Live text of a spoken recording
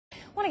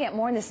want to get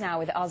more on this now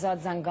with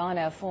Azad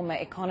Zangana, former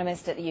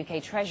economist at the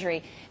UK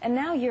Treasury and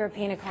now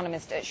European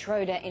economist at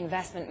Schroder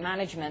Investment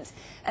Management.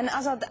 And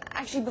Azad,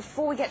 actually,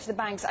 before we get to the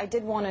banks, I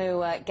did want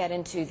to get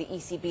into the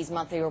ECB's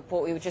monthly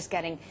report. We were just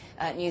getting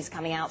news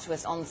coming out to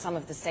us on some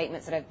of the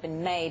statements that have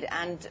been made,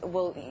 and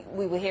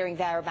we were hearing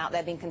there about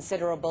there being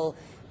considerable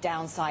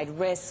downside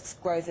risks.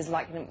 Growth is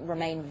likely to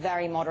remain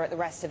very moderate the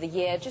rest of the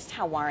year. Just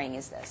how worrying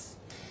is this?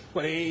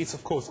 Well, it's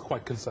of course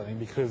quite concerning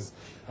because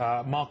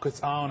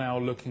markets are now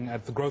looking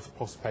at the growth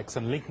prospects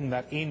and linking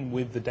that in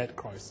with the debt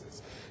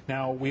crisis.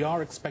 Now, we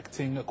are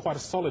expecting quite a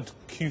solid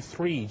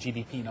Q3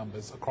 GDP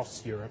numbers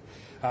across Europe,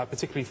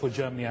 particularly for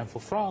Germany and for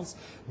France,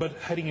 but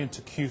heading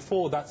into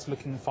Q4, that's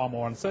looking far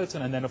more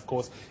uncertain, and then, of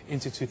course,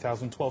 into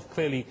 2012,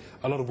 clearly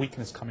a lot of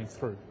weakness coming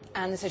through.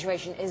 And the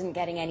situation isn't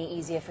getting any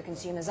easier for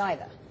consumers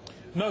either?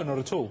 No, not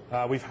at all.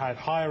 We've had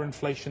higher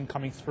inflation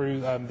coming through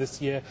this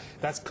year.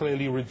 That's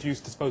clearly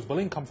reduced disposable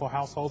income for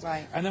households.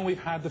 Right. And then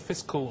we've had the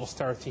fiscal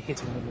austerity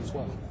hitting them as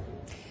well.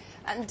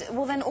 And,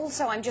 well, then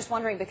also I'm just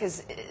wondering,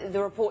 because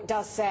the report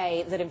does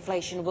say that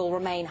inflation will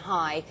remain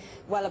high,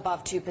 well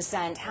above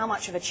 2%. How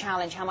much of a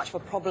challenge, how much of a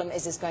problem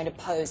is this going to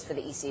pose for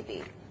the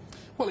ECB?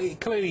 Well,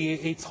 clearly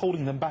it's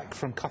holding them back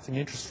from cutting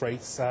interest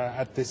rates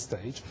at this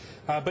stage,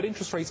 but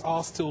interest rates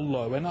are still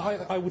low, and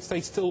I would say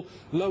still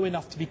low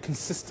enough to be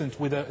consistent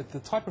with the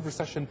type of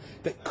recession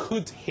that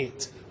could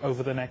hit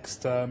over the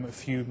next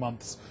few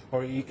months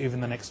or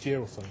even the next year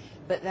or so.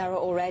 But there are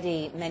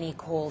already many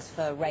calls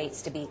for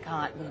rates to be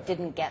cut. We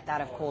didn't get that,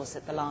 of course,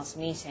 at the last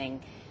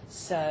meeting.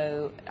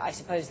 So I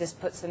suppose this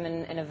puts them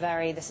in a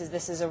very, this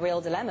is a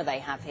real dilemma they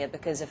have here,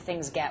 because if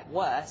things get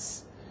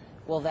worse,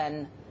 well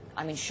then,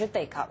 I mean, should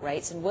they cut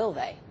rates, and will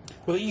they?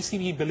 Well, the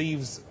ECB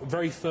believes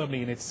very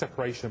firmly in its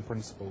separation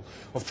principle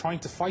of trying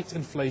to fight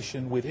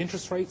inflation with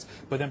interest rates,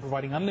 but then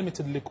providing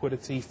unlimited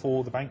liquidity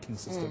for the banking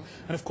system.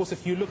 And of course,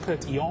 if you look at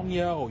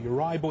EONIA or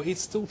Euribor,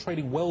 it's still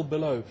trading well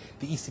below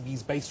the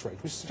ECB's base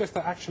rate, which suggests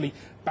that actually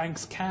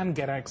banks can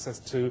get access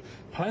to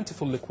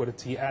plentiful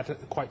liquidity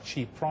at quite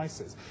cheap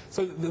prices.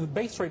 So the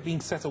base rate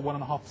being set at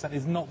 1.5%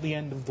 is not the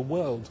end of the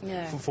world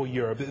for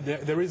Europe.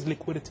 There is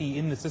liquidity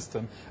in the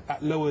system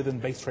at lower than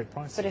base rate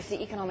prices. But if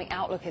the economic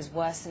outlook is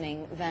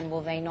worsening, then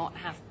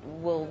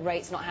will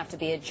rates not have to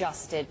be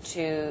adjusted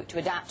to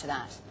adapt to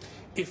that?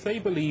 If they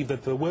believe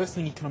that the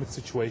worsening economic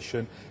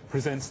situation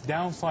presents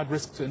downside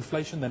risk to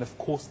inflation, then of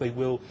course they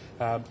will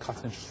cut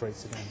interest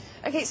rates again.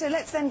 Okay, so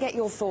let's then get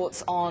your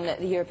thoughts on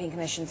the European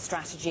Commission's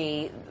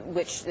strategy,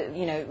 which,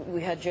 you know,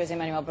 we heard Jose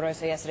Manuel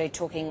Barroso yesterday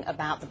talking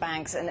about the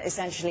banks, and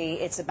essentially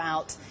it's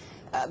about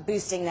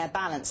boosting their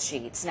balance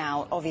sheets.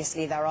 Now,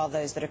 obviously there are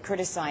those that are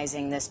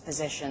criticising this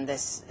position,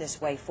 this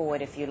way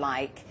forward, if you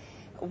like.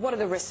 What are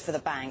the risks for the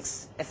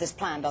banks if this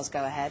plan does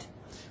go ahead?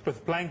 But if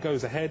the plan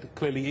goes ahead,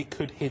 clearly it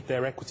could hit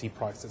their equity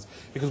prices,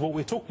 because what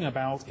we're talking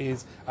about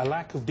is a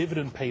lack of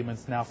dividend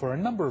payments now for a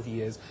number of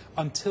years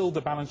until the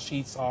balance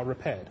sheets are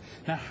repaired.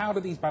 Now, how do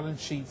these balance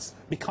sheets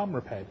become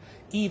repaired?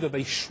 Either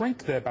they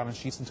shrink their balance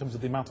sheets in terms of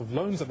the amount of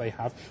loans that they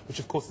have, which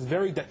of course is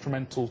very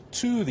detrimental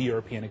to the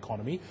European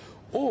economy,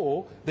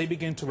 or they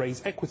begin to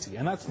raise equity,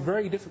 and that's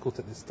very difficult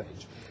at this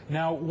stage.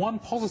 Now, one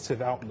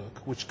positive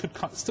outlook, which could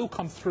still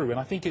come through, and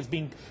I think is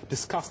being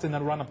discussed in the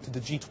run-up to the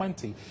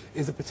G20,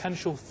 is the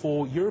potential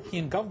for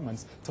European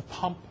governments to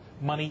pump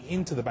money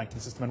into the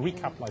banking system and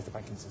recapitalise the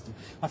banking system.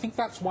 I think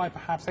that's why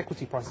perhaps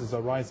equity prices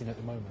are rising at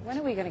the moment. When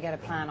are we going to get a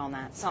plan on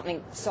that?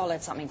 Something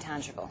solid, something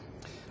tangible?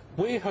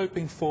 We're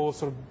hoping for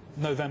sort of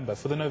November,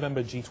 for the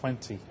November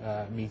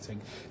G20 meeting.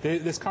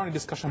 There's currently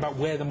discussion about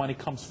where the money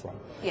comes from.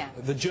 Yeah.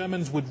 The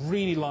Germans would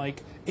really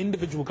like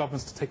individual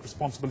governments to take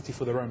responsibility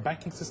for their own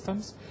banking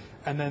systems,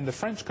 and then the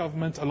French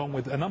government, along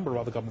with a number of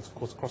other governments, of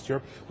course, across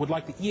Europe, would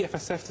like the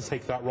EFSF to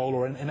take that role,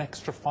 or an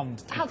extra fund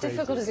to be How created.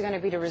 difficult is it going to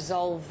be to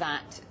resolve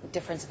that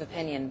difference of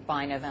opinion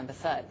by November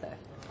 3rd, though?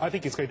 I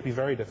think it's going to be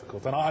very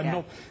difficult, and I'm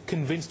not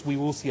convinced we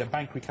will see a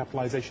bank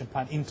recapitalisation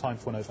plan in time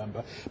for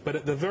November, but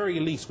at the very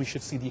least we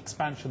should see the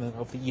expansion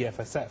of the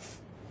EFSF.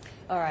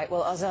 All right,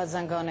 well, Azad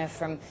Zangana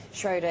from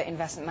Schroder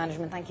Investment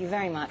Management, thank you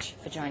very much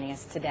for joining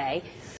us today.